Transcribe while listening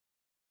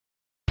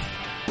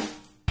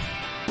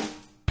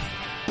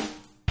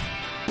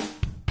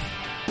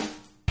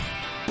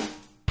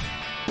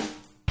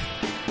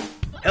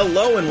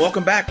Hello and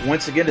welcome back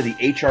once again to the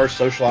HR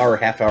Social Hour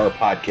Half Hour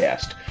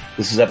Podcast.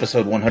 This is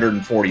episode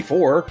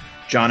 144.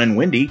 John and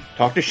Wendy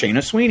talk to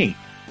Shana Sweeney.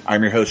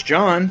 I'm your host,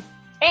 John.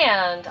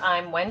 And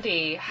I'm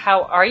Wendy.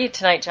 How are you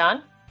tonight,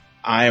 John?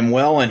 I am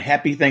well, and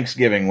happy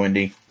Thanksgiving,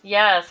 Wendy.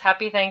 Yes,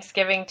 happy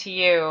Thanksgiving to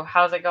you.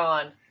 How's it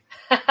going?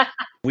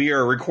 We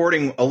are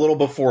recording a little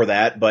before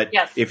that, but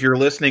yes. If you're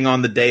listening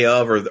on the day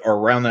of or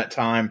around that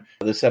time,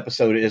 this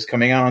episode is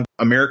coming out on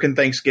American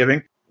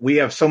Thanksgiving. We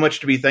have so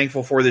much to be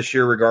thankful for this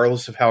year,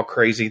 regardless of how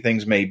crazy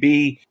things may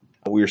be.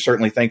 We are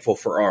certainly thankful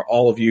for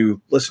all of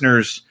you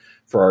listeners,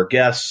 for our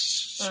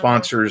guests,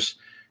 sponsors,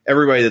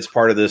 everybody that's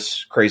part of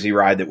this crazy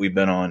ride that we've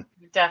been on.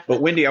 Definitely.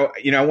 But Wendy,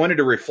 I wanted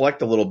to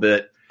reflect a little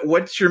bit.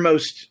 What's your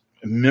most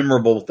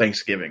memorable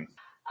Thanksgiving?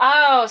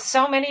 Oh,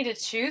 so many to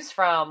choose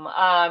from.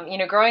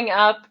 Growing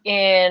up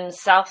in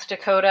South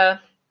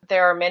Dakota,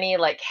 there are many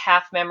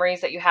half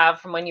memories that you have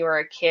from when you were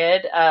a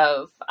kid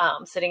of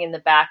sitting in the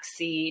back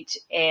seat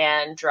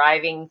and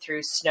driving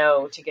through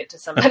snow to get to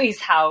somebody's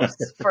house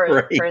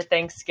for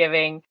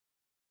Thanksgiving.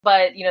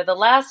 But, the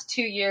last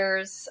 2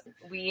 years,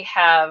 we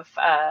have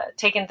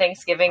taken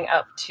Thanksgiving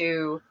up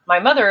to my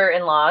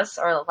mother-in-law's,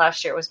 or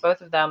last year it was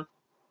both of them,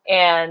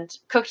 and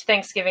cooked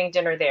Thanksgiving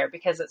dinner there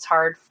because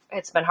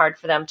it's been hard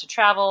for them to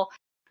travel.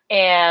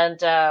 And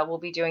we'll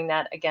be doing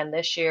that again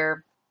this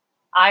year.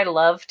 I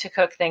love to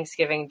cook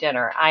Thanksgiving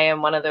dinner. I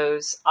am one of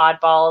those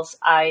oddballs.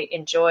 I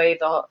enjoy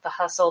the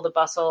hustle, the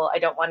bustle. I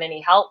don't want any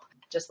help.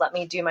 Just let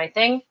me do my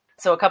thing.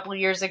 So a couple of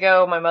years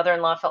ago, my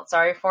mother-in-law felt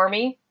sorry for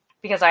me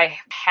because I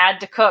had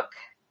to cook.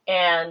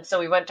 And so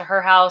we went to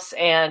her house,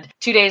 and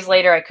 2 days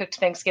later, I cooked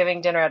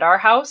Thanksgiving dinner at our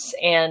house,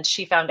 and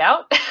she found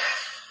out.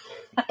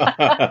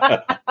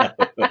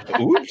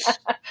 Oops.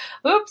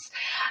 Oops.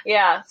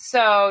 Yeah.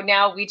 So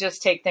now we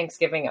just take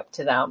Thanksgiving up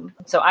to them.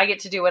 So I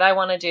get to do what I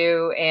want to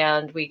do,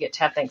 and we get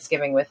to have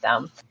Thanksgiving with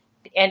them.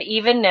 And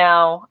even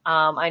now,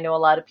 I know a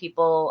lot of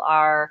people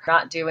are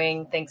not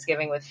doing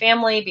Thanksgiving with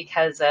family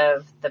because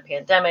of the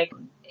pandemic.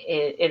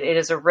 It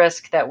is a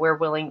risk that we're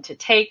willing to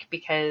take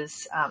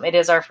because it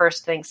is our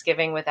first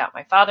Thanksgiving without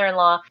my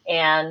father-in-law.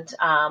 And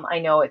I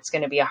know it's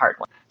going to be a hard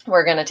one.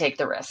 We're going to take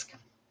the risk.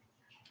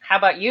 How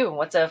about you?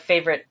 What's a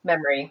favorite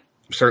memory?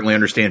 Certainly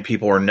understand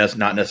people are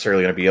not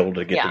necessarily going to be able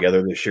to get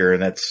together this year,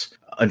 and that's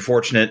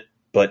unfortunate,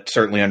 but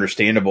certainly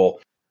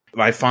understandable.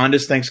 My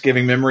fondest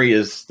Thanksgiving memory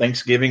is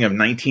Thanksgiving of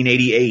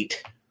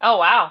 1988. Oh,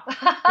 wow.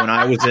 When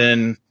I was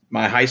in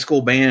my high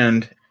school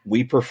band,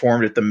 we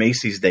performed at the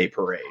Macy's Day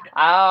Parade.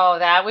 Oh,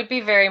 that would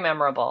be very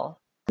memorable.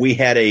 We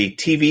had a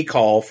TV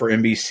call for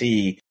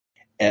NBC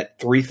at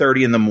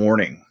 3:30 in the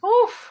morning.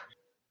 Oof.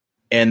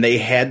 And they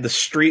had the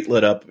street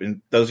lit up.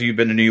 And those of you who've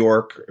been to New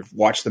York,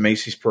 watch the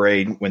Macy's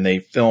Parade, when they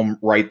film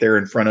right there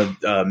in front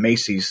of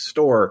Macy's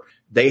store,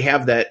 they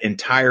have that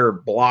entire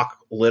block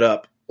lit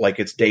up like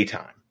it's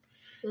daytime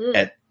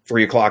at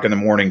 3 o'clock in the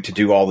morning to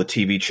do all the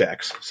TV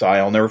checks. So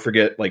I'll never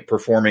forget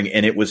performing,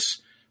 and it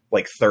was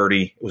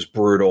 30. It was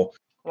brutal.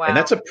 Wow. And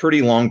that's a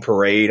pretty long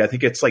parade. I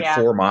think it's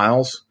 4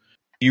 miles.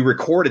 You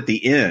record at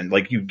the end,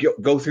 you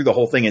go through the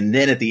whole thing, and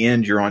then at the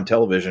end you're on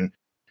television.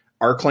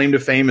 Our claim to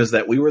fame is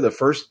that we were the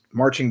first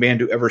marching band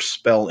to ever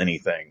spell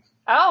anything.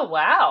 Oh,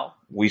 wow.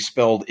 We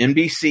spelled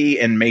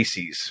NBC and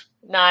Macy's.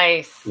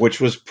 Nice. Which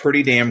was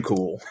pretty damn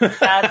cool.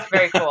 That's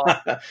very cool.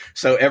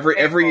 So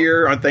every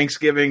year on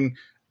Thanksgiving,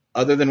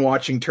 other than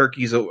watching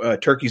Turkeys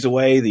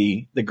Away,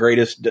 the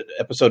greatest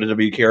episode of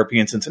WKRP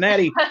in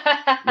Cincinnati,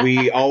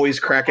 we always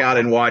crack out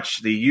and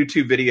watch the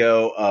YouTube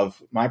video of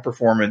my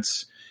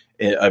performance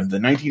of the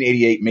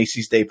 1988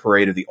 Macy's Day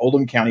Parade of the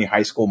Oldham County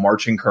High School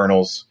Marching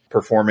Colonels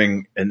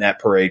performing in that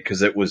parade,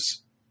 because it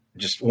was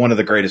just one of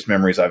the greatest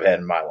memories I've had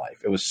in my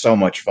life. It was so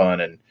much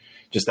fun, and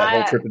just that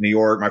whole trip to New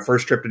York, my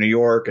first trip to New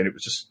York, and it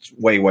was just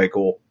way, way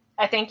cool.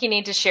 I think you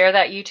need to share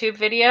that YouTube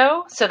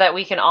video so that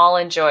we can all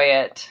enjoy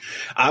it.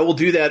 I will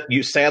do that.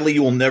 Sadly,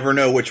 you will never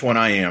know which one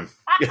I am.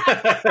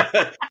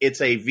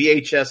 It's a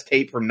VHS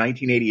tape from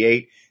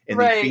 1988. And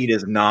the feed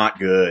is not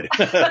good.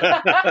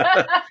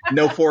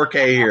 No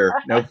 4K here.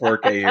 No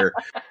 4K here.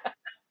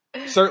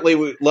 Certainly,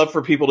 we'd love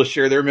for people to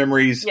share their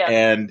memories,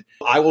 and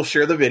I will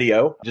share the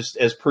video just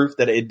as proof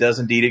that it does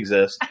indeed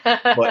exist.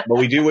 But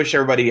we do wish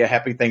everybody a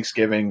happy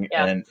Thanksgiving,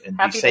 and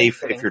be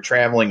safe if you're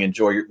traveling.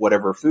 Enjoy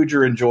whatever food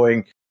you're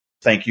enjoying.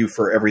 Thank you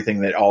for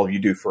everything that all of you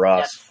do for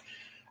us. Yes.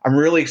 I'm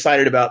really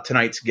excited about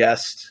tonight's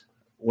guest,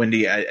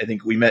 Wendy. I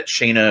think we met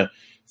Shana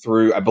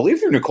through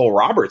Nicole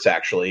Roberts,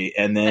 actually.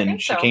 And then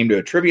she came to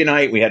a trivia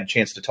night. We had a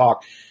chance to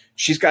talk.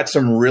 She's got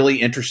some really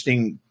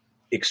interesting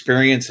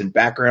experience and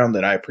background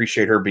that I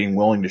appreciate her being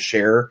willing to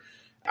share.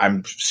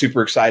 I'm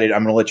super excited.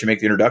 I'm going to let you make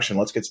the introduction.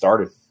 Let's get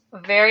started.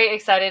 Very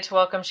excited to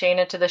welcome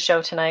Shana to the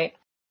show tonight.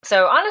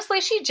 So honestly,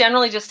 she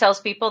generally just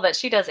tells people that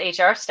she does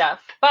HR stuff.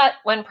 But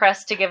when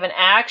pressed to give an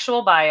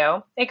actual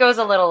bio, it goes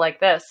a little like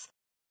this.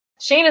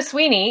 Shana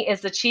Sweeney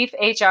is the Chief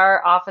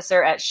HR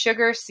Officer at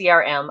Sugar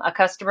CRM, a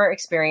customer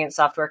experience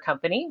software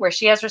company, where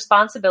she has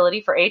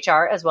responsibility for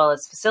HR as well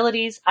as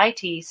facilities,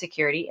 IT,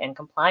 security, and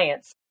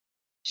compliance.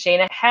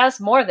 Shana has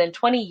more than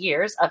 20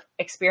 years of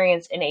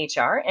experience in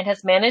HR and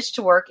has managed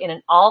to work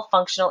in all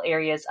functional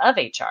areas of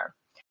HR.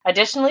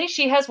 Additionally,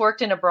 she has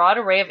worked in a broad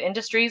array of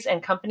industries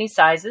and company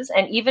sizes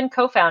and even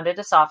co-founded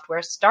a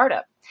software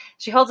startup.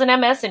 She holds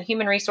an MS in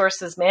Human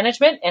Resources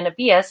Management and a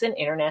BS in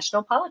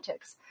International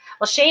Politics.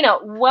 Well,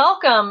 Shana,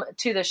 welcome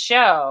to the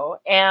show,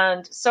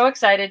 and so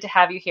excited to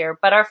have you here.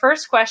 But our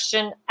first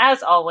question,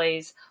 as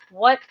always,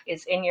 what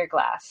is in your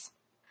glass?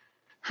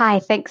 Hi,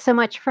 thanks so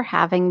much for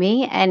having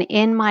me. And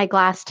in my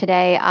glass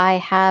today, I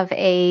have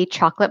a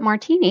chocolate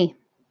martini.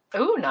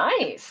 Ooh,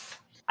 nice.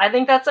 I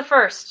think that's a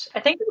first. I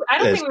don't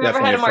think we've ever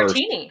had a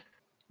martini.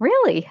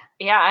 Really?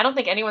 Yeah, I don't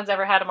think anyone's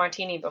ever had a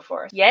martini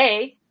before.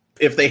 Yay.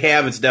 If they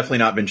have, it's definitely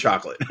not been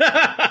chocolate.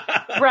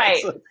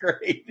 Right. That's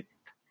great.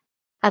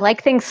 I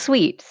like things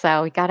sweet,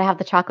 so we got to have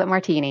the chocolate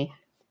martini.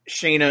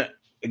 Shana,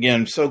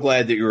 again, I'm so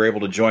glad that you were able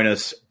to join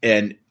us.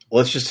 And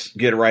let's just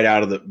get right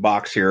out of the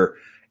box here.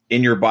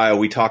 In your bio,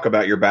 we talk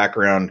about your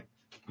background.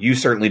 You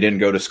certainly didn't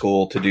go to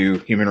school to do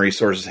human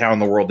resources. How in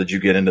the world did you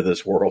get into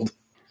this world?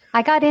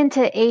 I got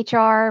into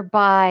HR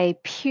by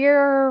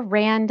pure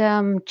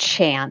random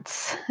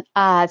chance.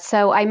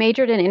 So I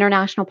majored in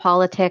international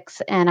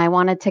politics, and I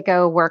wanted to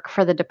go work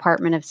for the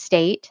Department of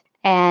State.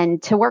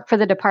 And to work for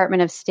the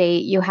Department of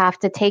State, you have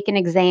to take an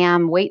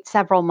exam, wait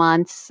several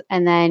months,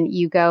 and then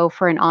you go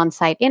for an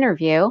on-site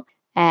interview.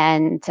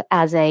 And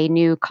as a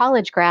new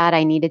college grad,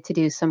 I needed to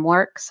do some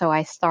work. So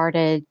I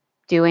started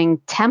doing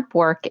temp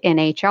work in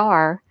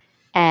HR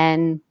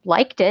and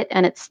liked it,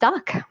 and it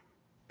stuck.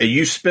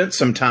 You spent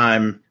some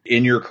time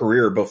in your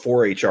career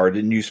before HR.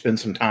 Didn't you spend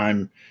some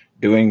time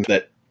doing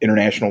that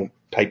international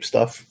type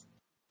stuff?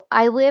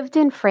 I lived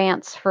in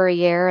France for a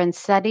year and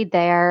studied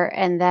there.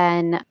 And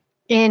then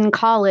in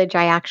college,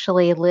 I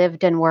actually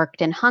lived and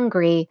worked in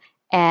Hungary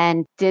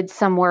and did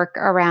some work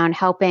around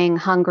helping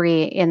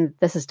Hungary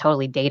this is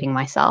totally dating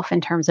myself in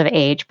terms of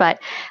age, but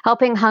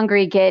helping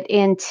Hungary get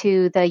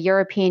into the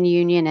European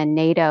Union and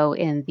NATO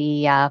in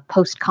the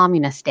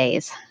post-communist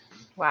days.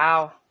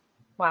 Wow.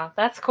 Wow,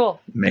 that's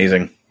cool.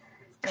 Amazing.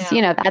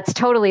 Because, that's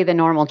totally the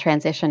normal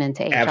transition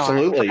into HR.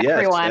 Absolutely, yes.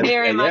 Everyone.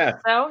 Very much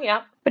so,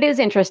 yeah. But it was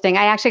interesting.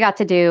 I actually got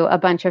to do a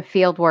bunch of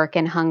field work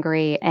in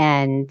Hungary,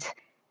 and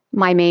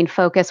my main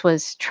focus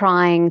was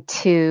trying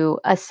to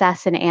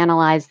assess and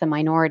analyze the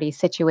minority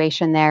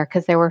situation there,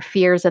 because there were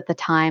fears at the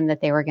time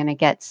that they were going to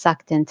get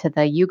sucked into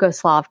the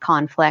Yugoslav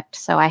conflict.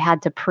 So I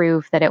had to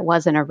prove that it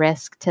wasn't a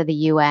risk to the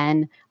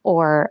UN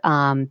or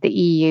the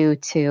EU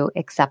to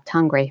accept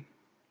Hungary.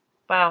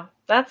 Wow.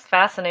 That's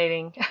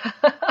fascinating.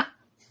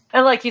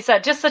 And like you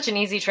said, just such an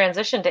easy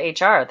transition to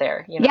HR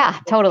there. Yeah,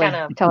 totally.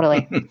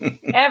 Totally.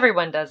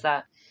 Everyone does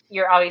that.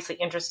 You're obviously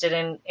interested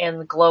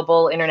in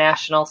global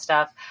international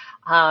stuff.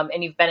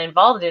 And you've been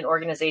involved in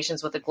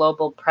organizations with a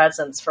global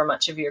presence for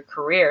much of your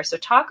career. So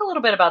talk a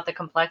little bit about the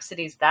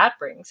complexities that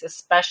brings,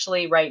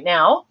 especially right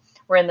now.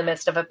 We're in the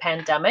midst of a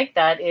pandemic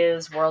that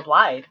is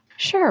worldwide.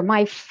 Sure.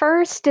 My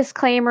first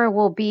disclaimer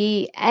will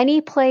be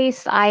any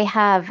place I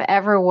have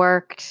ever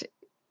worked,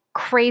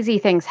 crazy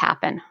things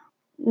happen.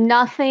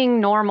 Nothing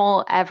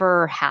normal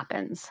ever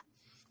happens.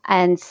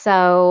 And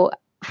so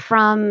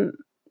from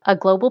a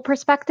global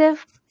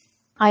perspective,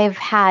 I've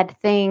had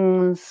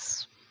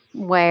things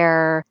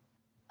where,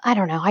 I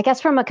don't know, I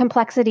guess from a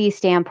complexity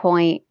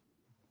standpoint,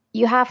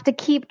 you have to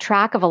keep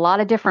track of a lot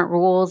of different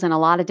rules in a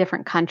lot of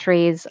different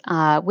countries.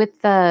 With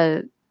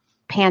the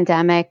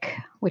pandemic,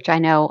 which I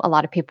know a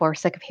lot of people are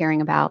sick of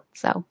hearing about,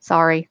 so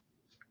sorry.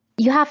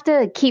 You have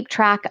to keep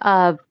track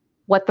of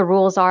what the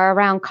rules are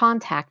around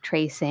contact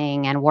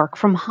tracing and work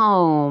from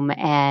home.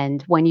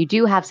 And when you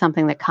do have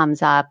something that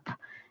comes up,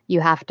 you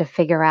have to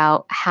figure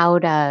out how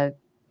to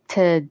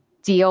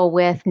deal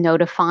with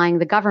notifying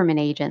the government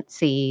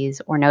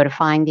agencies or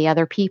notifying the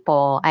other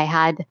people. I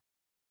had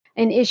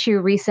an issue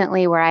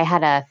recently where I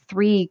had a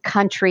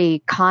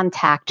 3-country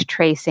contact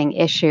tracing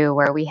issue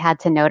where we had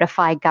to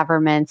notify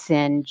governments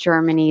in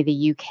Germany,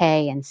 the UK,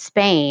 and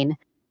Spain,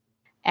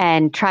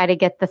 and try to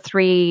get the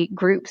 3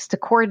 groups to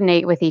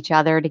coordinate with each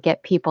other to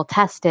get people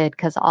tested,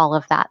 because all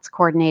of that's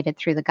coordinated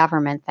through the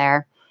government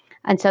there.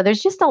 And so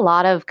there's just a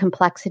lot of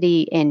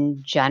complexity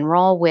in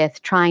general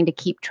with trying to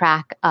keep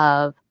track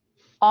of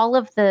all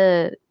of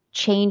the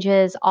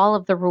changes, all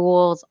of the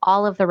rules,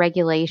 all of the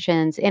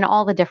regulations in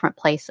all the different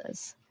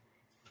places.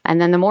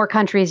 And then the more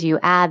countries you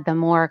add, the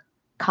more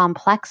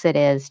complex it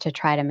is to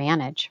try to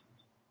manage.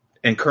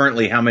 And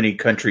currently, how many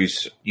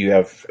countries you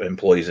have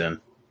employees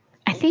in?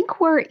 I think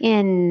we're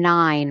in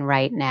 9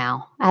 right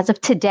now. As of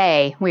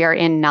today, we are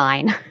in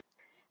 9.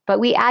 But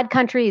we add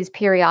countries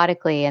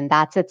periodically, and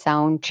that's its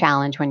own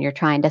challenge when you're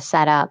trying to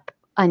set up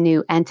a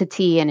new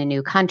entity in a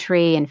new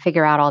country and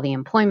figure out all the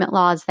employment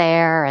laws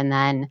there. And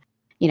then,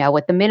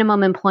 what the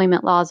minimum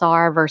employment laws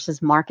are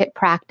versus market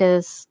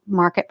practices,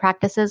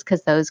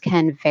 because those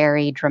can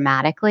vary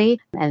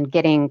dramatically, and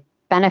getting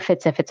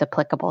benefits if it's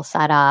applicable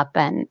set up,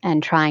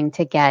 and trying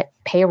to get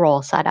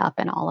payroll set up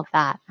and all of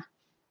that.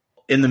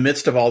 In the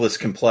midst of all this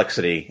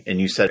complexity,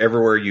 and you said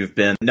everywhere you've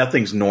been,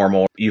 nothing's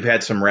normal. You've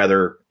had some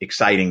rather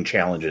exciting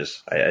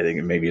challenges, I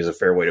think maybe is a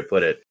fair way to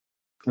put it.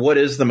 What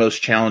is the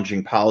most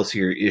challenging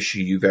policy or issue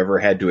you've ever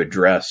had to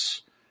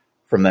address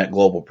from that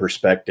global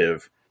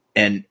perspective?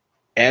 And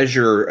as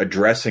you're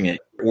addressing it,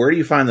 where do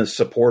you find the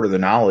support or the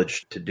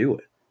knowledge to do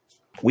it?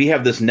 We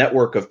have this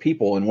network of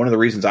people, and one of the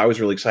reasons I was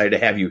really excited to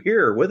have you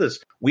here with us,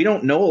 we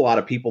don't know a lot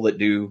of people that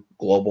do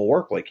global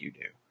work like you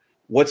do.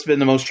 What's been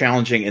the most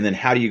challenging, and then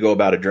how do you go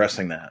about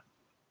addressing that?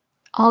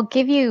 I'll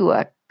give you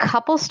a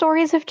couple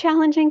stories of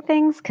challenging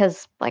things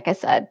because, like I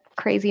said,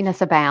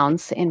 craziness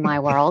abounds in my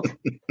world.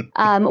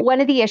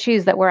 One of the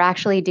issues that we're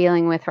actually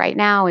dealing with right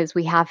now is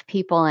we have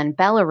people in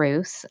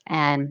Belarus,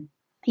 and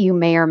you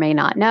may or may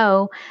not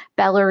know,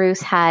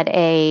 Belarus had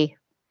a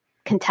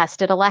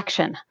contested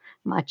election,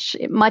 much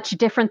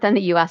different than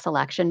the U.S.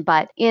 election.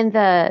 But in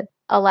the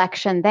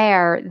election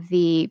there,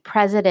 the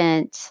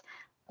president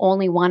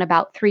only won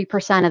about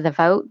 3% of the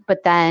vote,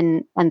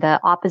 and the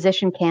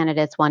opposition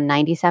candidates won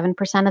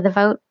 97% of the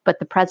vote, but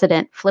the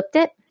president flipped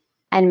it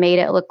and made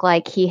it look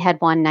like he had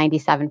won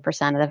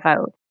 97% of the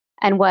vote.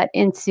 And what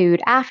ensued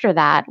after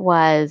that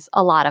was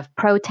a lot of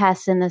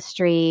protests in the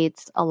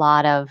streets, a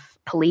lot of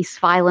police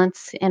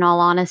violence, in all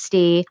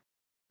honesty.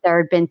 There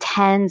had been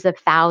tens of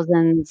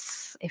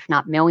thousands, if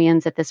not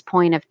millions at this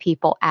point, of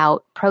people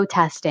out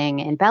protesting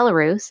in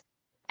Belarus.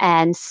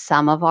 And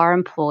some of our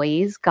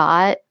employees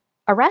got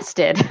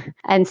arrested.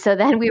 And so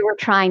then we were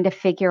trying to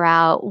figure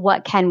out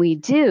what can we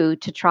do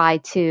to try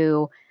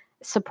to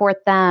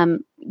support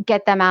them,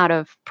 get them out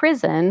of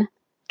prison,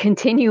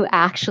 continue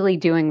actually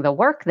doing the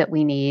work that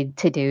we need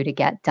to do to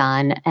get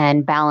done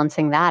and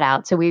balancing that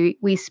out. So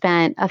we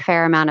spent a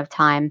fair amount of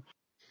time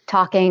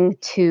talking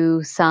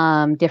to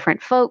some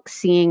different folks,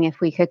 seeing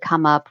if we could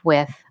come up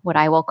with what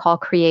I will call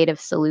creative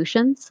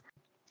solutions,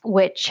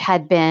 which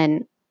had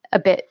been a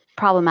bit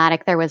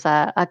problematic. There was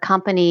a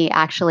company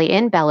actually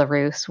in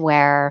Belarus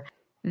where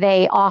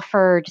they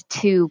offered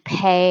to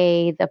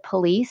pay the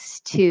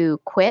police to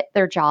quit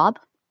their job.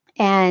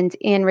 And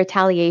in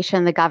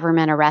retaliation, the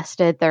government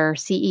arrested their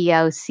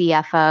CEO,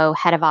 CFO,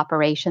 head of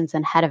operations,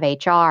 and head of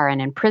HR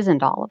and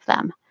imprisoned all of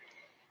them.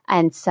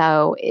 And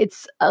so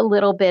it's a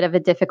little bit of a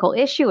difficult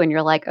issue. And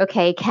you're like,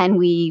 okay, can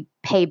we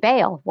pay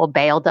bail? Well,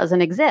 bail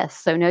doesn't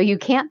exist. So no, you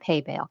can't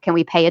pay bail. Can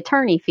we pay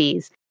attorney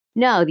fees?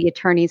 No, the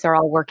attorneys are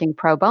all working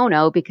pro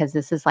bono because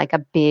this is like a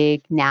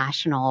big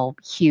national,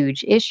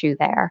 huge issue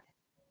there.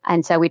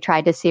 And so we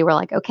tried to see, we're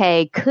like,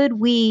 okay, could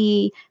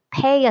we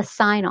pay a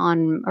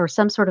sign-on or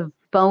some sort of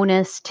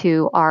bonus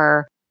to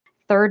our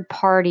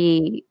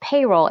third-party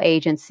payroll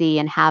agency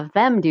and have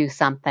them do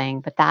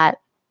something? But that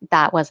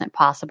wasn't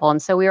possible.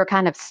 And so we were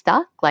kind of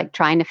stuck, like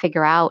trying to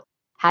figure out,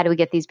 how do we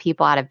get these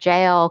people out of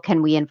jail?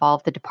 Can we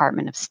involve the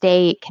Department of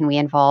State? Can we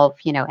involve,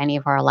 any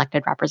of our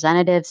elected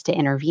representatives to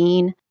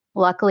intervene?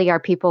 Luckily, our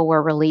people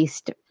were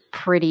released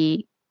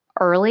pretty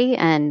early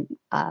and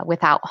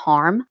without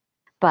harm.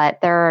 But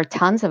there are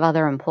tons of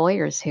other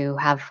employers who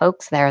have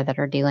folks there that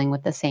are dealing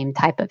with the same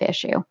type of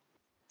issue.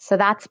 So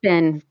that's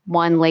been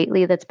one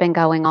lately that's been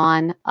going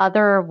on.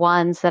 Other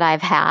ones that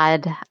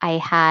I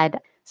had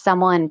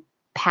someone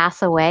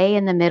pass away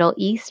in the Middle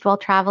East while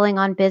traveling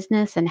on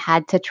business and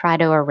had to try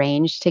to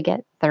arrange to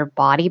get their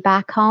body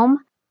back home.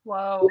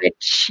 Whoa.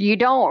 Which you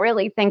don't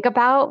really think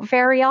about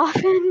very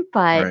often,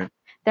 but right.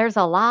 There's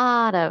a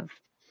lot of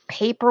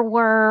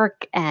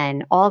paperwork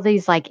and all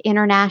these like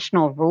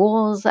international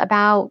rules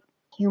about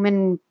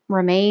human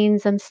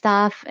remains and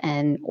stuff,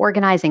 and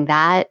organizing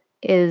that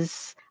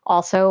was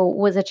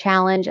a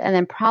challenge. And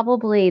then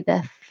probably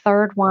the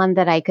third one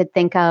that I could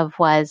think of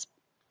was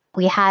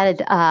we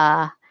had,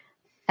 and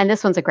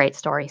this one's a great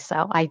story,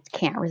 so I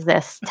can't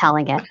resist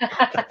telling it.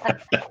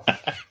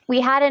 We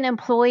had an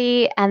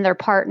employee and their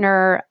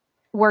partner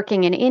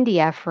working in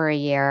India for a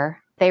year.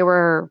 They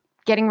were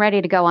getting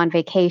ready to go on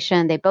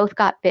vacation. They both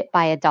got bit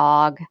by a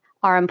dog.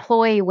 Our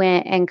employee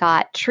went and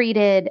got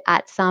treated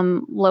at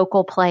some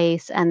local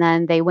place, and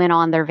then they went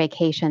on their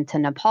vacation to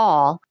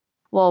Nepal.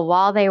 Well,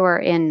 while they were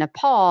in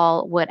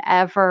Nepal,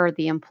 whatever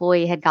the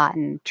employee had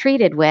gotten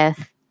treated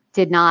with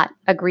did not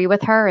agree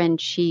with her,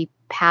 and she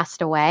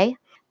passed away.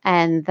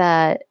 And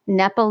the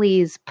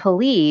Nepalese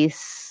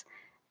police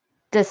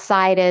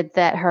decided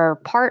that her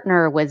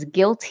partner was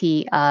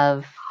guilty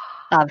of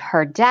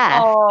her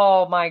death.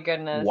 Oh, my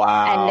goodness.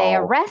 Wow. And they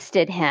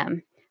arrested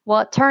him. Well,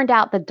 it turned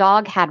out the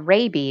dog had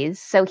rabies,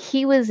 so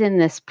he was in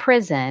this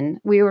prison.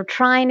 We were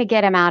trying to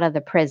get him out of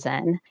the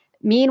prison.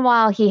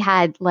 Meanwhile, he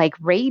had like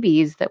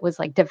rabies that was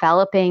like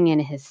developing in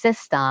his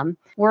system.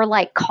 We're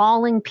like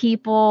calling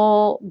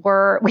people.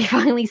 We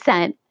finally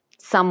sent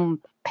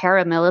some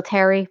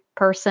paramilitary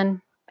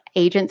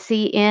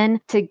agency in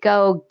to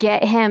go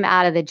get him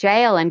out of the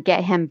jail and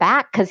get him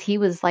back because he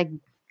was like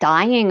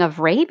dying of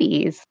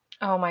rabies.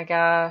 Oh my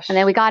gosh. And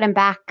then we got him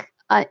back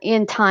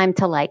in time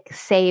to like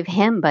save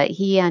him, but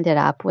he ended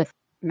up with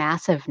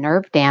massive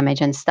nerve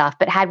damage and stuff.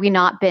 But had we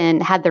not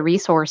had the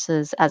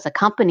resources as a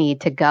company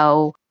to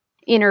go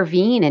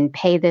intervene and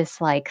pay this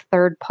like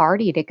third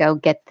party to go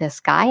get this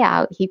guy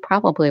out, he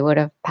probably would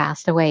have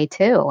passed away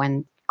too.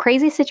 And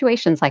crazy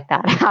situations like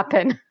that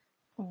happen.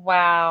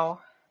 Wow.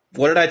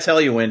 What did I tell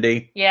you,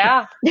 Wendy?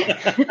 Yeah.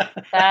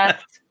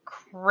 That's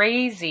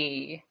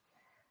crazy.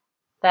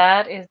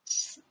 That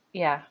is,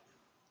 yeah.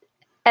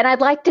 And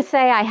I'd like to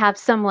say I have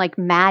some like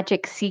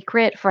magic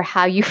secret for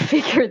how you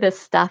figure this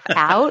stuff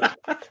out.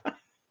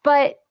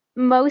 But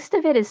most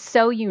of it is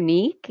so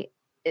unique.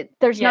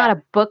 There's not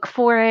a book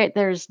for it.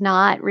 There's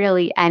not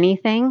really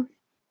anything.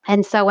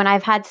 And so when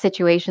I've had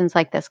situations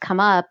like this come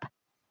up,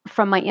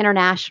 from my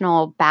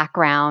international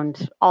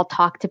background, I'll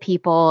talk to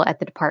people at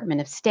the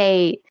Department of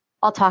State.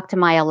 I'll talk to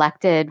my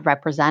elected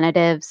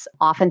representatives.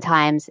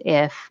 Oftentimes,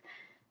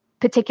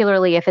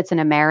 particularly if it's an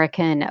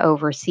American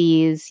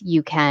overseas,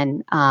 they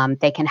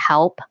can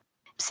help.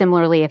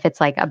 Similarly, if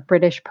it's like a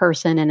British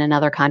person in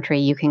another country,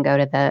 you can go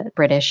to the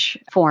British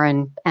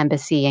Foreign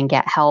Embassy and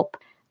get help.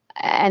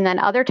 And then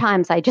other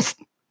times I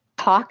just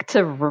talk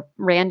to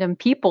random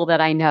people that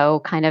I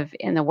know kind of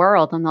in the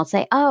world, and they'll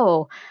say,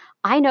 oh,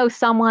 I know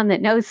someone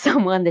that knows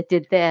someone that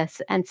did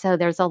this. And so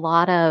there's a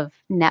lot of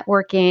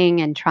networking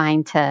and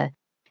trying to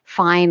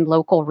find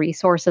local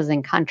resources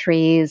in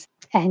countries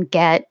and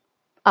get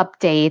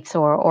updates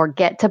or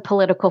get to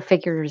political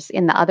figures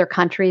in the other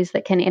countries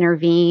that can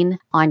intervene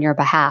on your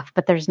behalf.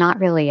 But there's not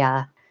really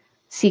a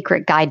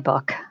secret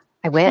guidebook.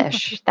 I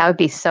wish. That would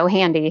be so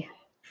handy.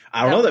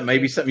 I don't know. That may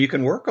be something you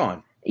can work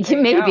on.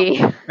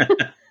 Maybe.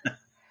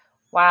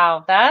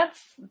 Wow.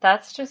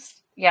 That's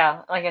just,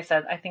 yeah, like I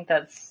said, I think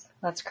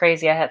that's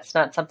crazy. It's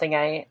not something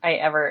I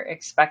ever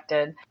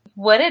expected.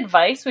 What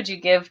advice would you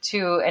give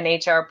to an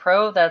HR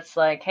pro that's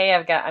like, hey,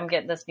 I'm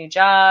getting this new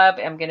job.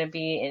 I'm going to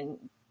be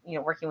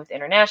working with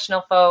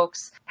international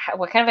folks.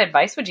 What kind of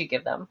advice would you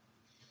give them?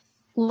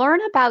 Learn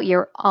about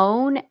your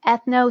own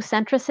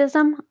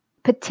ethnocentrism,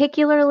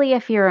 particularly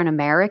if you're an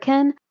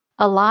American.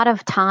 A lot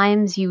of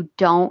times you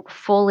don't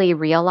fully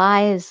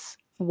realize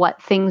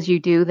what things you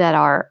do that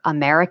are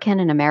American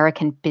and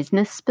American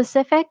business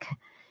specific.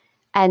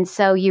 And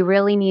so you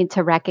really need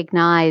to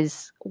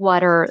recognize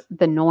what are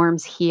the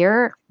norms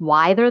here,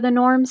 why they're the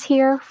norms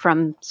here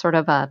from sort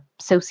of a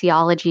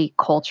sociology,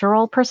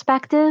 cultural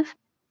perspective.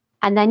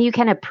 And then you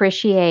can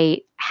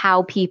appreciate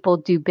how people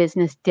do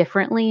business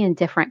differently in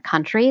different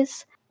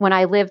countries. When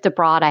I lived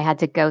abroad, I had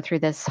to go through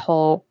this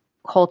whole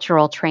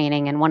cultural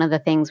training. And one of the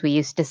things we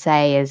used to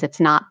say is it's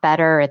not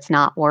better, it's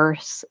not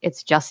worse,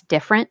 it's just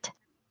different.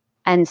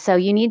 And so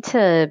you need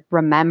to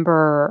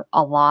remember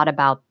a lot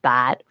about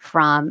that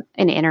from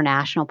an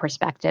international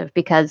perspective,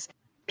 because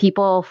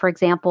people, for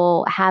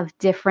example, have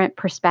different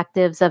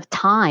perspectives of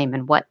time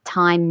and what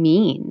time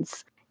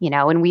means,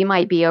 and we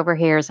might be over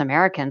here as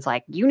Americans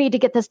like, you need to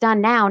get this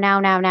done now.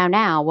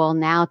 Well,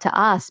 now to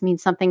us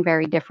means something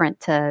very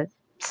different to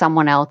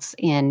someone else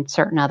in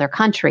certain other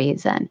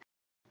countries. And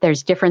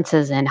there's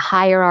differences in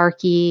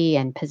hierarchy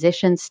and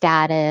position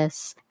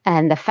status.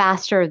 And the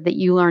faster that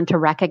you learn to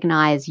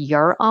recognize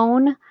your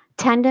own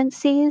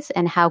tendencies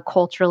and how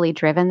culturally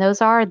driven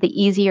those are,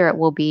 the easier it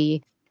will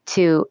be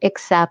to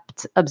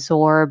accept,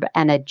 absorb,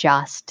 and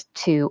adjust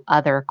to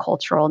other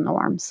cultural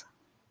norms.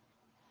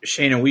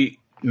 Shana, we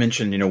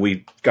mentioned,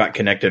 we got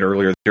connected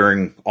earlier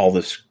during all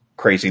this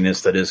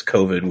craziness that is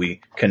COVID.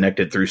 We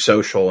connected through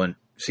social and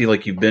see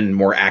like you've been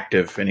more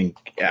active and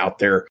out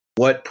there.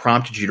 What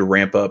prompted you to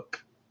ramp up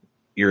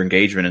your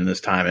engagement in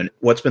this time, and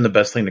what's been the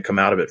best thing to come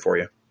out of it for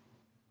you?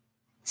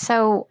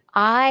 So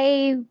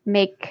I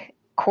make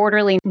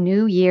quarterly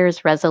New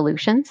Year's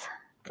resolutions.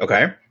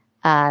 Okay.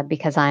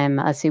 Because I'm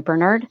a super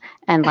nerd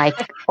and like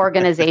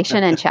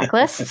organization and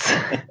checklists.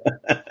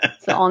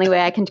 It's the only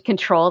way I can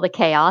control the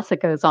chaos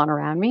that goes on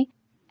around me.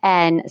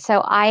 And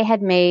so I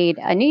had made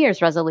a New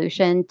Year's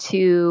resolution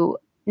to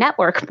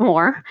network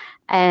more.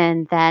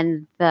 And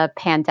then the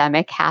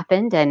pandemic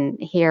happened. And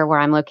here where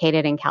I'm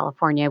located in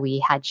California,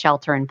 we had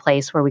shelter in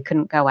place where we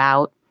couldn't go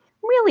out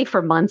really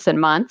for months and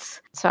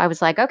months. So I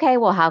was like, okay,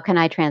 well, how can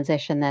I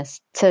transition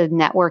this to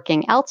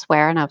networking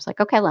elsewhere? And I was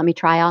like, okay, let me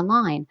try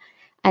online.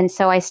 And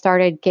so I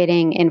started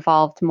getting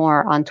involved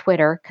more on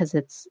Twitter because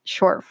it's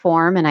short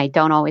form and I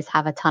don't always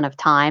have a ton of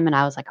time. And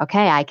I was like,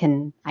 okay, I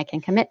can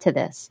commit to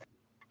this.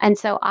 And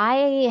so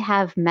I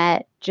have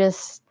met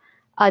just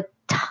a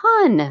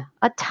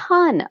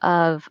ton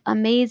of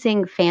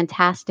amazing,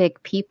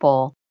 fantastic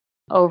people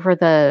over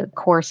the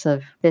course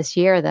of this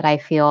year that I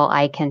feel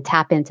I can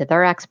tap into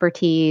their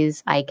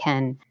expertise. I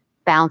can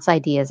bounce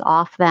ideas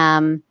off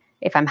them.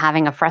 If I'm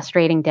having a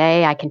frustrating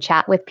day, I can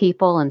chat with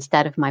people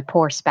instead of my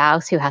poor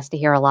spouse who has to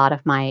hear a lot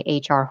of my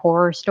HR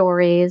horror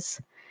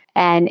stories.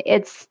 And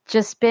it's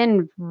just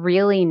been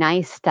really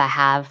nice to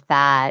have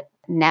that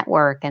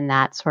network and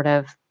that sort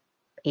of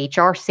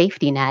HR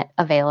safety net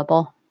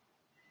available.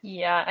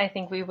 Yeah, I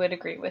think we would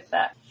agree with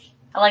that.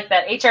 I like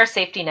that. HR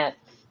safety net.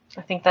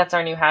 I think that's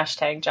our new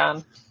hashtag,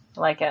 John. I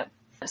like it.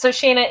 So,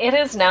 Shana, it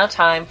is now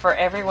time for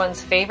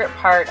everyone's favorite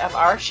part of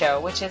our show,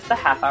 which is the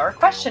half-hour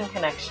question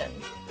connection.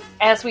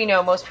 As we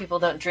know, most people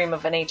don't dream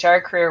of an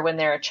HR career when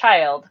they're a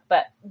child,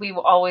 but we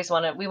always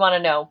want to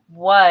know,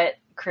 what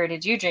career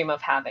did you dream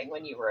of having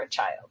when you were a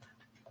child?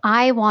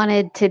 I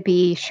wanted to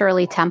be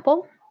Shirley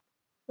Temple,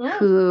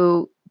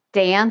 who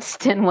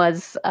danced and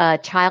was a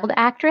child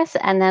actress,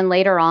 and then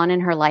later on in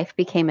her life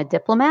became a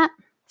diplomat.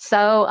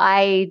 So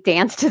I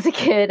danced as a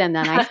kid, and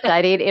then I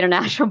studied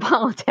international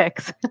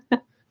politics.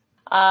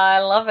 I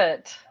love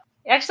it.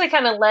 You actually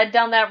kind of led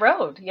down that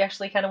road. You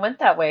actually kind of went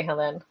that way,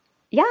 Helen.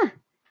 Yeah.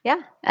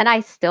 And I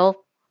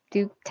still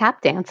do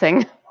tap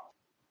dancing.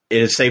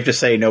 It is safe to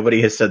say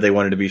nobody has said they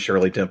wanted to be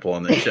Shirley Temple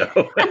on this show.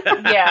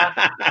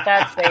 Yeah,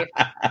 that's safe.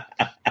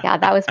 Yeah,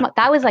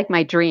 that was like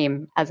my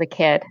dream as a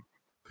kid.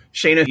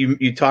 Shana,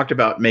 you talked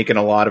about making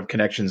a lot of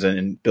connections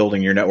and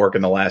building your network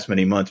in the last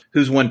many months.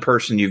 Who's one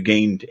person you've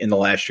gained in the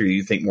last year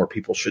you think more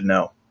people should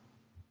know?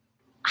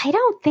 I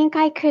don't think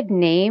I could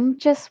name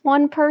just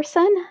one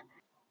person.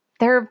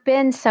 There have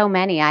been so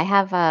many. I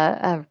have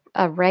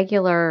a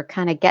regular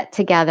kind of get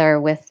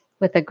together with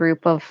a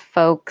group of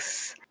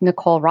folks,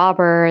 Nicole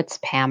Roberts,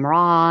 Pam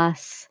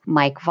Ross,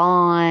 Mike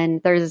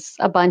Vaughn. There's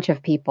a bunch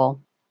of people.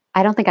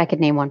 I don't think I could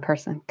name one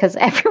person because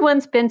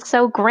everyone's been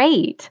so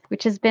great,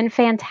 which has been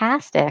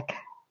fantastic.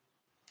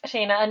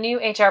 Shana, a new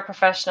HR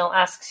professional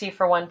asks you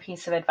for one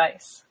piece of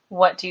advice.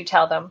 What do you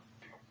tell them?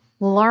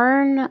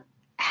 Learn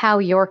how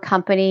your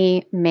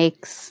company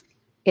makes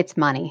its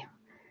money.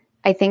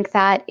 I think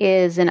that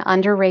is an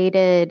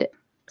underrated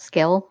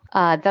skill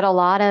that a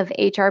lot of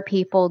HR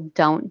people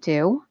don't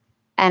do.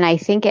 And I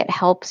think it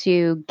helps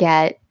you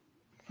get,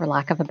 for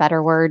lack of a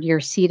better word, your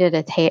seat at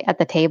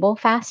the table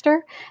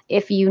faster.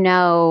 If you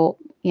know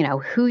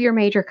who your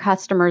major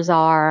customers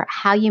are,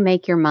 how you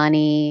make your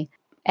money,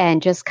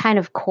 and just kind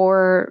of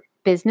core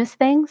business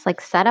things, like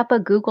set up a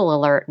Google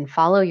alert and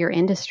follow your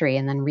industry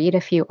and then read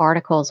a few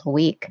articles a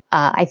week.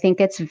 I think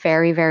it's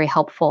very, very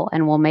helpful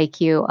and will make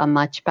you a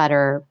much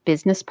better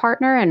business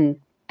partner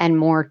and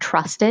more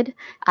trusted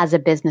as a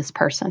business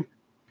person.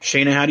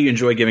 Shana, how do you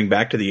enjoy giving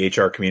back to the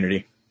HR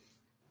community?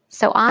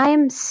 So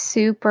I'm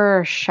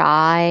super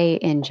shy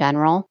in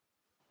general,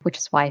 which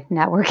is why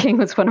networking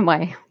was one of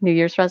my New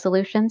Year's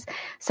resolutions.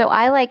 So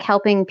I like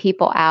helping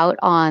people out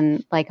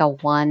on like a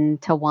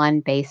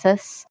one-to-one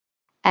basis.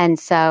 And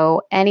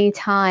so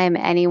anytime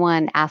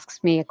anyone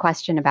asks me a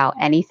question about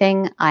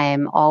anything,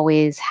 I'm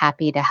always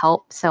happy to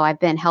help. So I've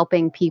been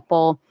helping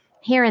people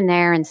here and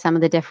there in some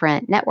of the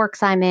different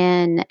networks I'm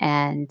in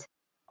and,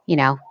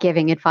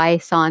 giving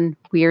advice on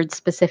weird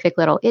specific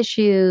little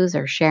issues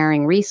or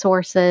sharing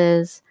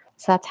resources.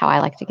 So that's how I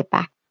like to get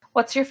back.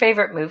 What's your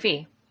favorite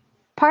movie?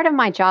 Part of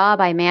my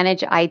job, I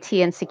manage IT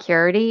and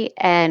security.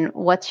 And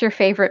what's your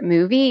favorite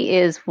movie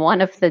is one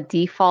of the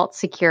default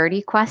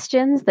security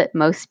questions that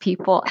most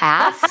people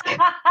ask.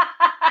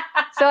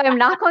 So I'm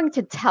not going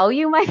to tell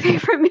you my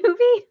favorite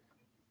movie.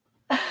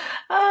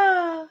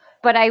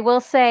 But I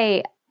will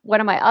say one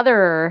of my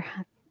other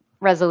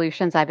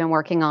resolutions I've been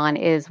working on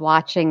is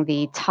watching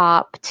the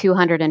top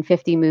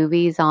 250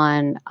 movies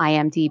on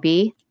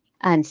IMDb.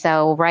 And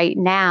so right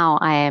now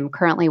I am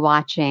currently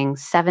watching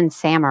Seven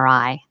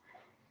Samurai,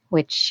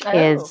 which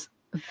is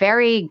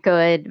very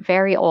good,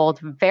 very old,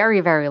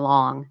 very, very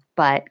long,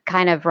 but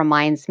kind of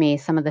reminds me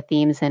some of the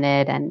themes in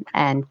it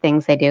and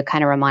things they do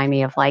kind of remind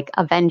me of like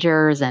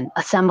Avengers and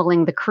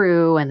assembling the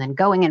crew and then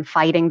going and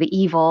fighting the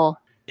evil.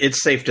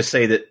 It's safe to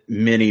say that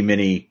many,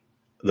 many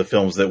of the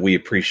films that we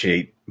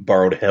appreciate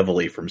borrowed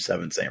heavily from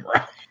Seven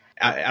Samurai.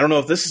 I don't know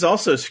if this is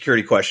also a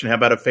security question. How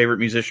about a favorite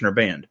musician or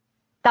band?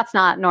 That's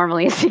not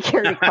normally a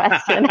security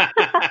question.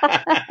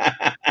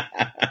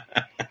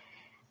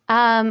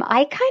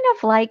 I kind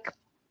of like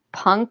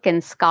punk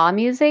and ska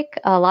music.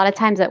 A lot of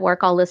times at work,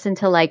 I'll listen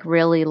to like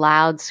really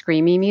loud,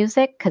 screamy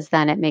music because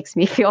then it makes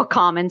me feel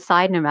calm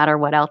inside no matter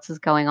what else is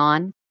going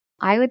on.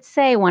 I would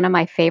say one of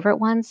my favorite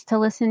ones to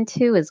listen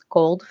to is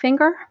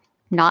Goldfinger.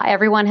 Not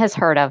everyone has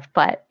heard of,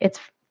 but it's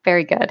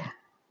very good.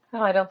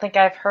 Oh, I don't think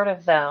I've heard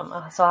of them,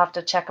 so I'll have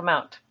to check them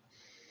out.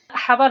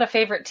 How about a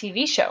favorite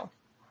TV show?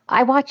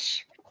 I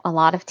watch a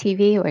lot of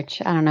TV,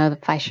 which I don't know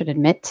if I should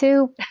admit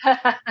to.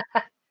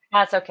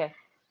 That's okay.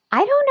 I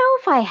don't know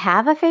if I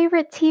have a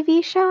favorite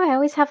TV show. I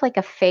always have like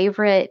a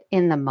favorite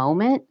in the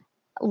moment.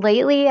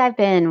 Lately, I've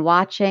been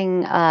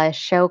watching a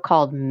show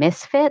called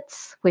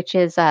Misfits, which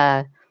is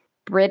a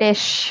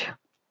British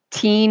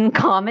teen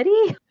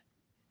comedy,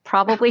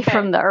 probably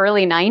from the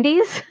early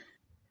 90s.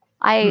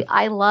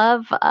 I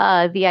love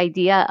the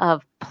idea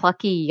of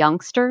plucky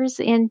youngsters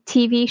in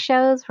TV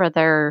shows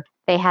where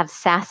they have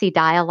sassy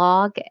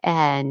dialogue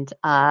and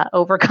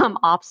overcome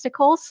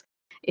obstacles.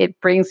 It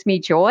brings me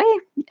joy.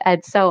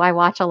 And so I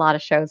watch a lot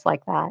of shows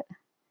like that.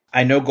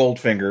 I know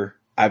Goldfinger.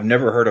 I've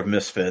never heard of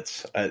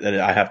Misfits.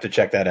 I have to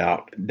check that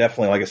out.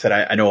 Definitely, like I said,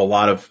 I know a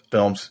lot of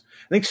films.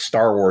 I think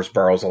Star Wars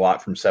borrows a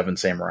lot from Seven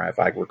Samurai, if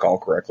I recall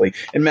correctly.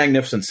 And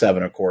Magnificent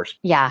Seven, of course.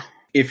 Yeah.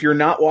 If you're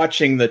not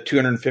watching the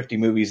 250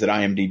 movies that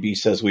IMDb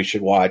says we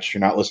should watch,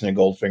 you're not listening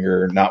to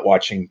Goldfinger, not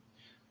watching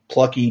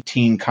plucky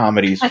teen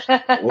comedies.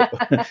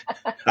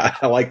 I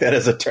like that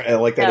as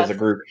a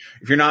group.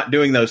 If you're not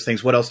doing those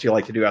things, what else do you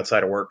like to do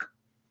outside of work?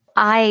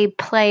 I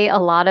play a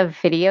lot of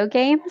video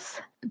games.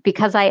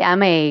 Because I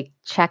am a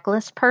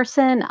checklist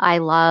person, I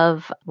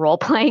love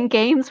role-playing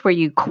games where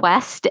you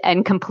quest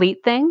and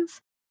complete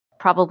things.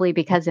 Probably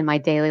because in my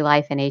daily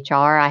life in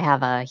HR, I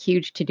have a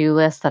huge to-do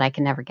list that I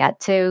can never get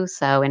to.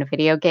 So in a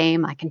video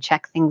game, I can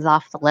check things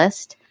off the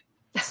list.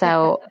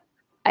 So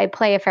I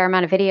play a fair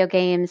amount of video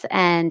games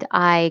and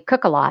I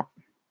cook a lot.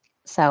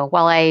 So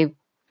while I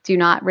do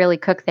not really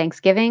cook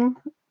Thanksgiving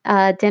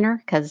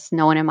dinner because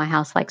no one in my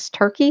house likes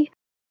turkey,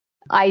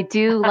 I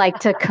do like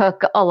to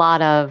cook a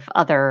lot of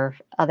other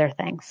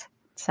things.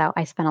 So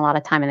I spend a lot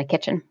of time in the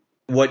kitchen.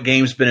 What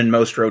game's been in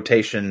most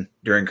rotation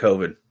during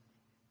COVID?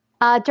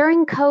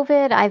 During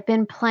COVID, I've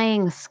been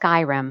playing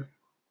Skyrim,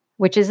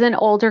 which is an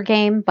older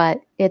game,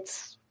 but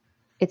it's.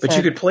 But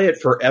you could play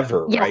it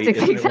forever, yes, right?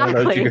 Exactly. One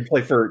of those you could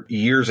play for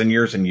years and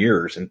years and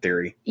years, in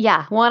theory.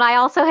 Yeah. Well, and I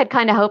also had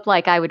kind of hoped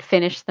like I would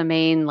finish the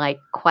main like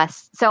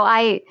quest. So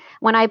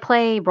when I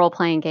play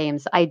role-playing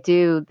games, I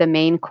do the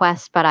main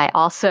quest, but I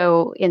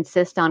also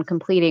insist on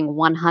completing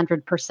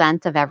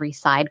 100% of every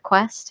side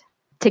quest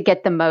to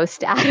get the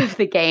most out of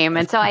the game.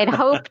 And so I'd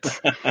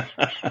hoped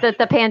that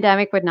the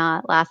pandemic would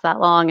not last that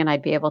long and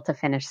I'd be able to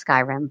finish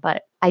Skyrim,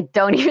 but I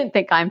don't even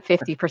think I'm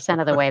 50%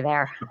 of the way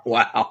there.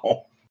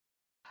 Wow.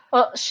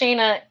 Well,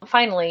 Shana,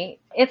 finally,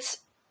 it's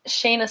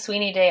Shana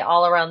Sweeney Day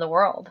all around the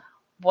world.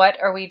 What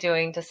are we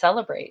doing to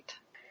celebrate?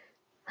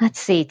 Let's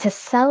see. To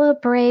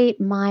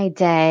celebrate my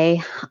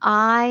day,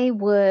 I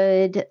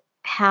would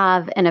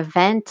have an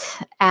event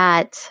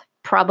at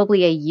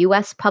probably a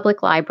U.S.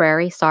 public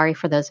library. Sorry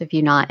for those of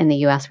you not in the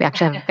U.S. We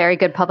actually have a very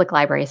good public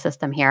library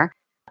system here.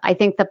 I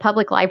think the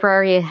public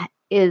library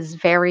is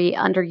very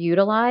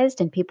underutilized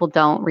and people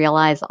don't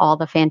realize all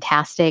the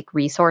fantastic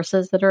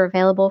resources that are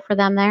available for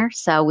them there.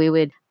 So we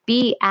would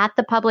be at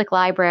the public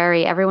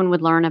library. Everyone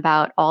would learn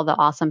about all the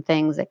awesome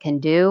things it can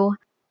do.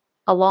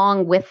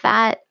 Along with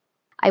that,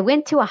 I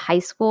went to a high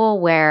school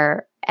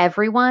where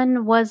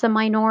everyone was a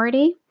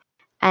minority.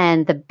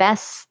 And the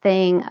best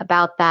thing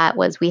about that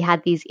was we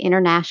had these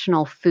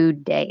International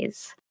Food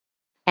Days.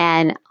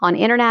 And on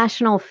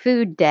International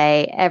Food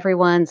Day,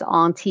 everyone's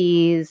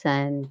aunties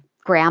and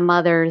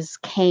grandmothers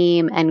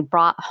came and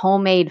brought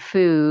homemade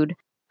food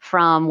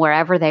from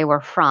wherever they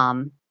were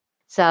from.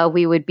 So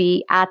we would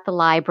be at the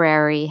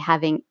library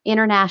having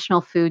International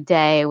Food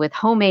Day with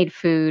homemade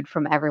food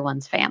from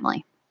everyone's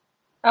family.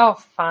 Oh,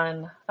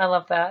 fun. I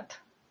love that.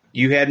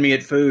 You had me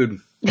at food.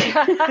 Oh,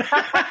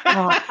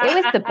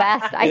 it was the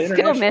best. I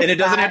still miss it. And it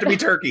doesn't have to be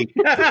turkey.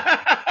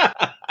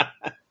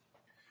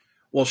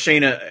 Well,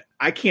 Shana,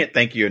 I can't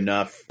thank you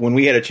enough. When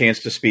we had a chance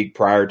to speak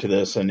prior to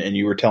this and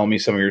you were telling me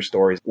some of your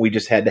stories, we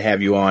just had to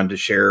have you on to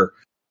share.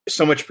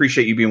 So much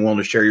appreciate you being willing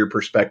to share your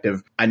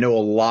perspective. I know a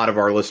lot of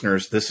our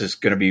listeners, this is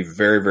going to be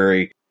very,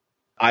 very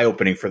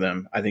eye-opening for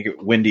them. I think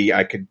Wendy,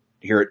 I could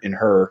hear it in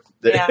her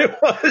that it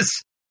was.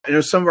 I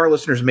know some of our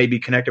listeners may be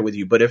connected with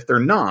you, but if they're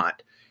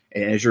not,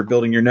 and as you're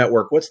building your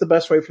network, what's the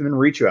best way for them to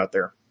reach you out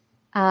there?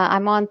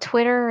 I'm on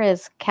Twitter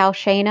as Cal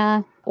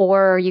Shana,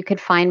 or you could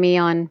find me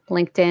on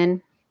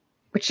LinkedIn,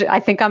 which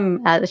I think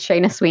I'm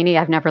Shana Sweeney.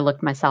 I've never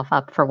looked myself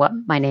up for what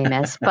my name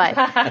is, but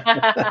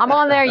I'm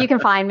on there. You can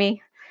find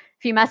me.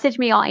 If you message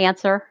me, I'll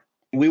answer.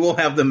 We will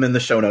have them in the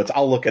show notes.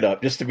 I'll look it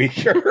up just to be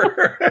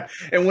sure.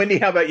 And Wendy,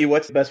 how about you?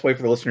 What's the best way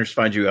for the listeners to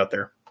find you out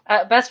there?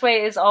 Best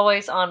way is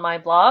always on my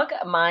blog,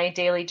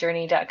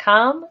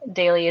 mydailyjourney.com.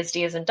 Daily is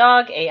D as in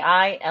dog,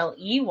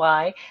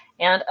 AILEY.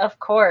 And of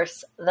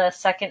course, the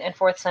second and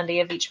fourth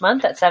Sunday of each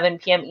month at 7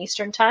 p.m.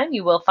 Eastern Time,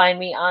 you will find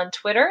me on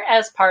Twitter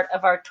as part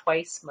of our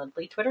twice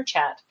monthly Twitter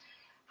chat.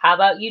 How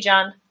about you,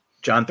 John?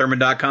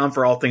 JohnThurman.com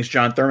for all things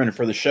John Thurman, and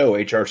for the show,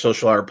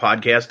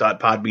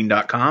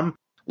 hrsocialhourpodcast.podbean.com.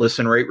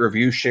 Listen, rate,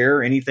 review,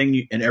 share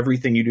anything and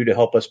everything you do to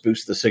help us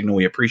boost the signal.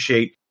 We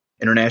appreciate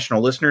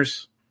international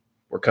listeners.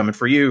 We're coming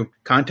for you.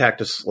 Contact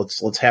us.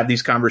 Let's have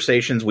these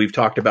conversations. We've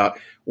talked about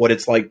what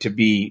it's like to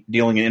be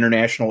dealing in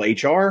international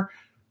HR.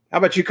 How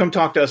about you come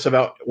talk to us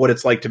about what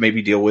it's like to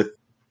maybe deal with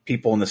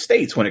people in the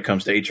States when it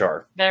comes to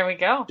HR? There we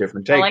go.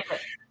 Different take. I like it.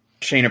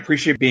 Shane,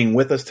 appreciate being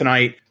with us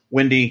tonight.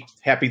 Wendy,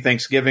 happy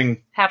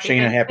Thanksgiving.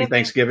 Shana, happy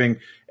Thanksgiving.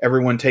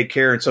 Everyone take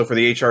care. And so for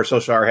the HR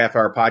Social Hour Half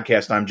Hour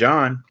Podcast, I'm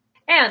John.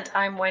 And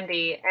I'm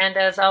Wendy. And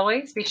as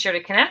always, be sure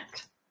to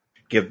connect,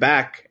 give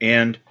back,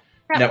 and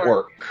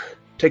network.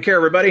 Take care,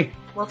 everybody.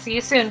 We'll see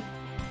you soon.